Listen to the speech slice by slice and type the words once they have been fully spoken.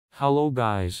Hello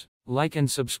guys, like and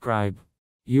subscribe.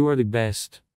 You are the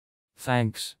best.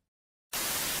 Thanks.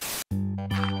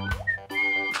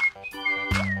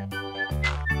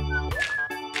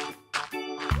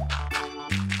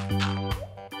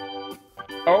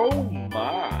 Oh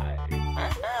my!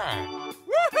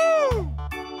 Woohoo!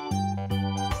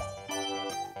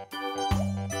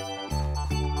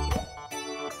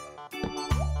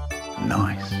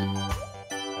 Nice.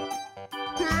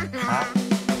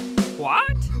 What?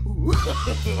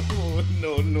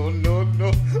 No, no, no,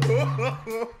 no.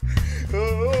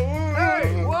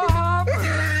 Hey, what happened?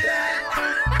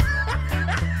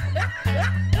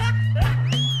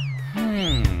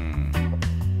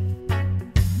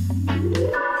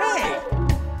 Hey!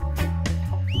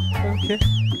 Okay.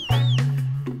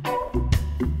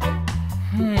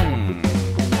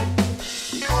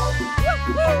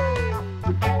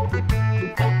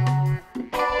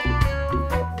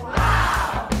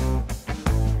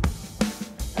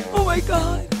 Oh my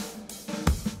god!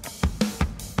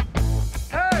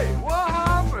 Hey, what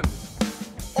happened?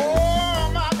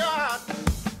 Oh my God!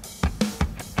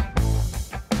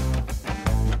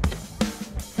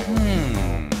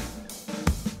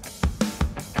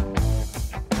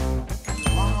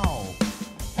 Wow.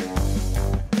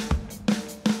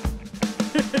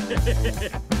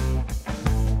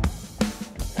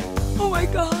 Oh my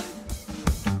god!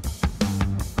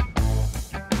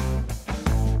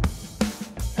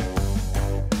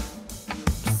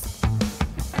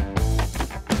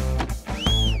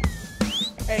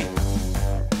 Hey.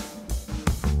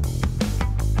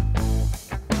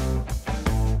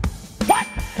 What?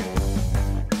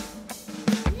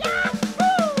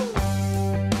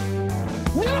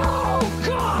 No,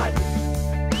 God!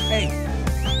 Hey.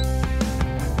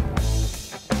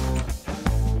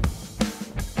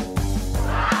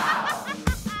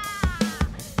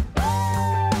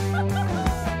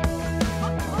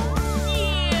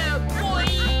 Yeah, boy!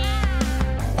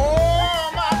 Oh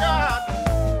my God!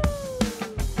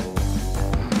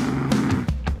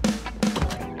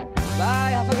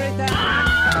 Bye, have a great time!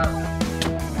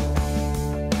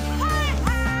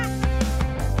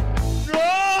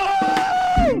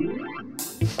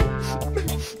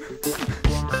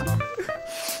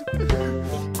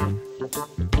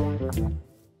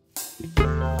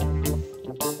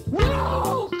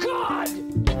 No, God!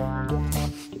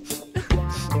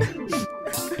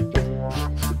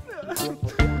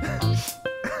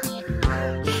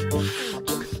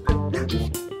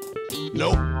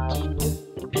 Nope.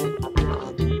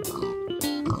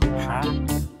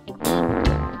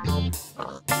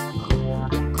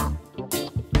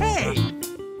 Hey!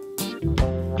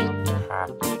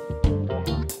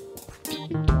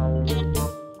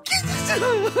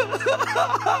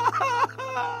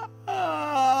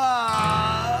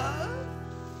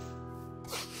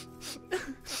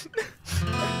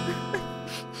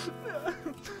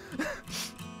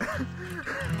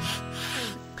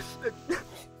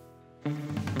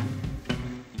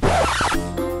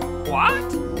 What?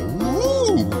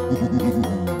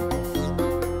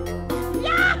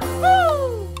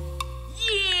 Yahoo!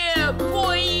 Yeah,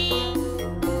 boy!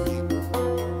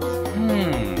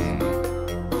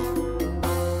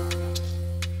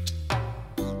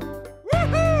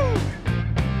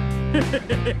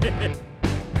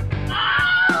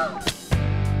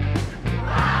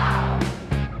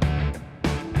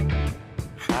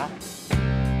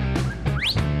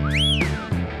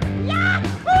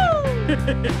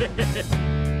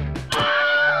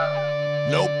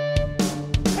 Nope.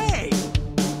 Hey!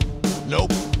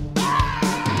 Nope.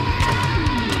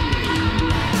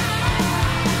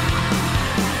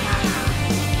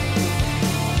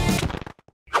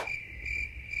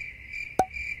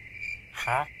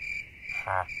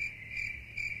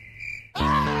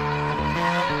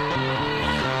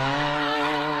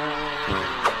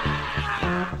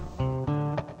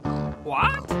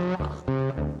 What?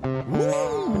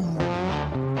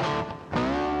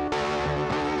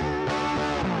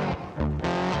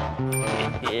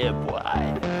 Yeah, boy.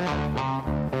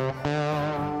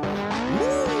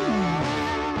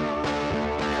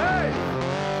 Hey!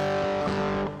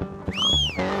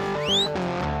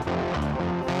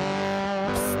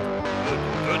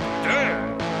 Good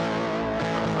damn.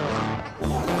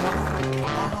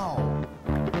 Wow.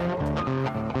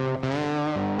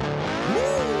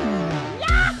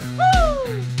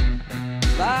 Yahoo!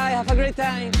 Bye, have a great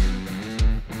time!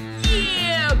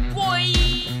 Yeah, boy!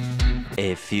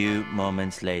 A few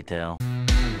moments later.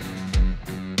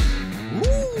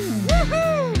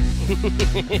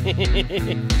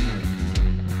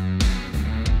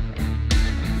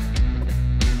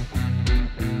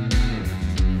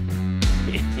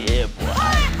 Yeah,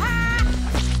 boy.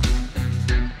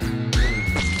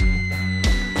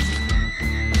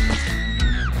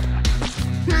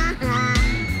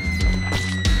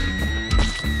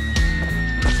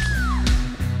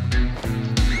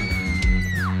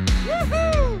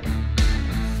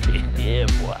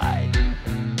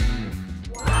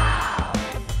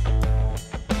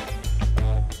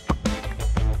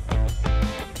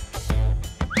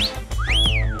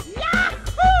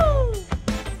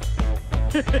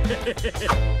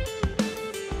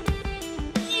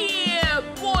 Yeah,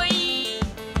 boy!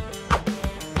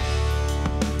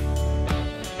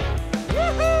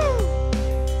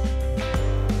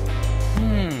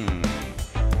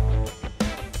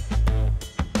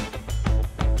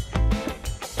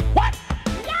 What?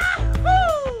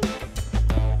 Yahoo!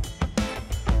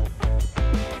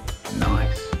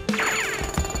 Nice.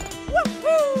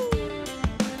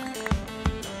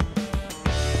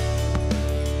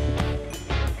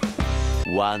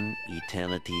 One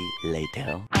eternity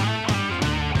later.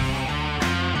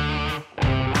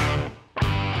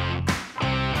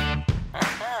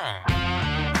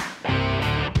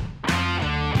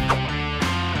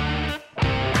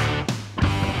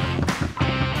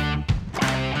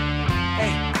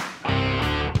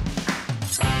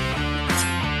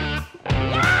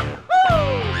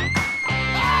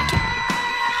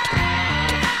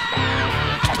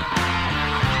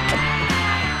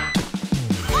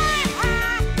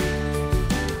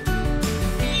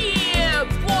 Yeah,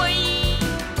 boy!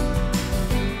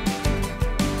 Yeah,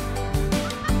 boy.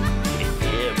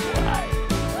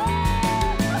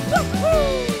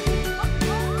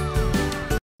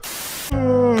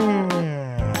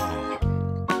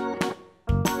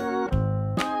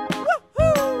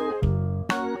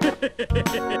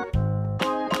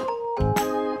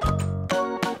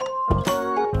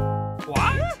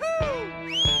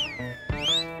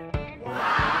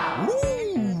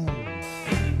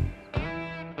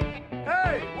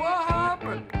 Hey, what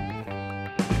happened?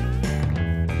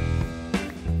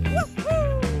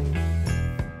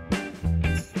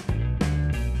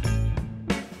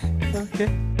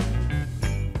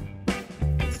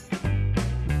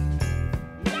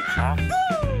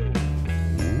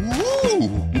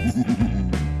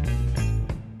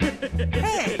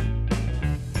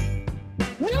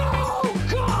 No,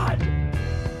 God!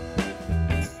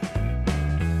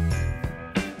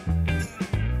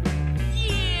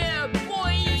 Yeah,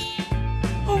 boy!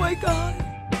 Oh my god.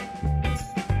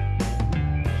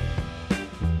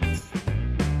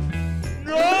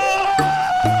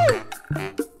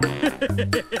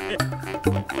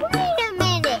 Wait a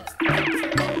minute.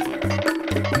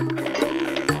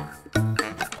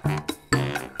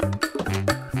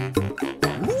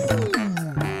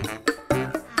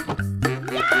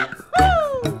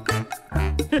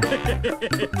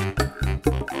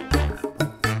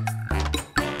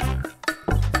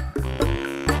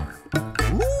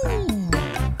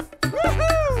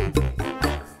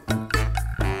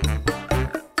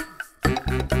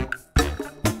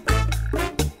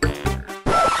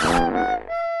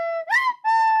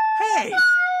 Hey!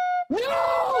 No,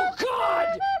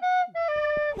 God!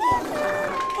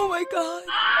 Oh my god.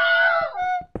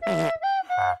 Hey!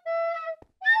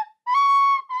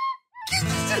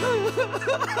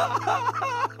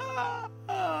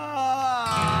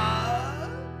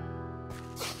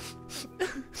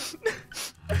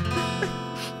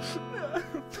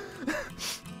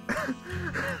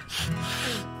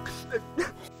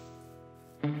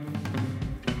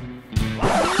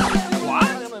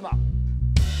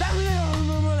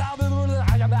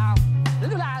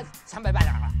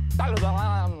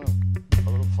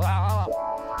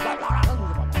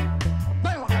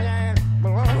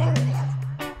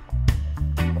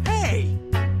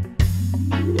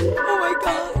 Oh my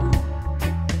god.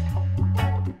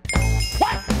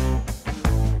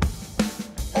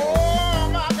 Oh,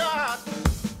 my God!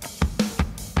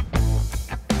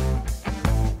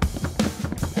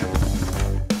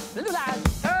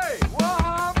 Hey, what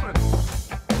happened?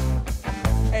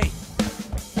 Hey.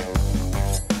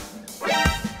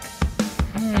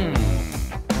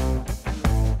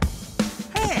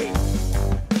 Hey! Oh,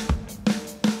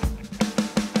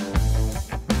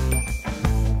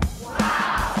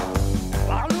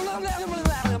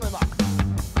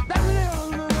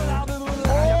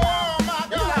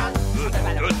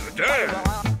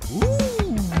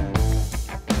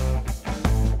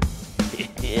 my God!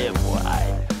 Yeah, boy.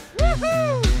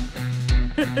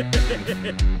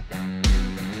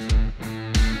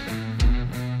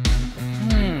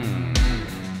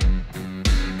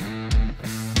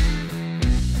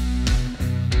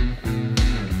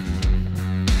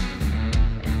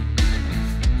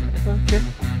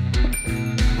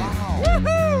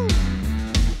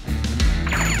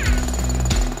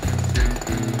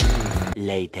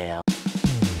 Later.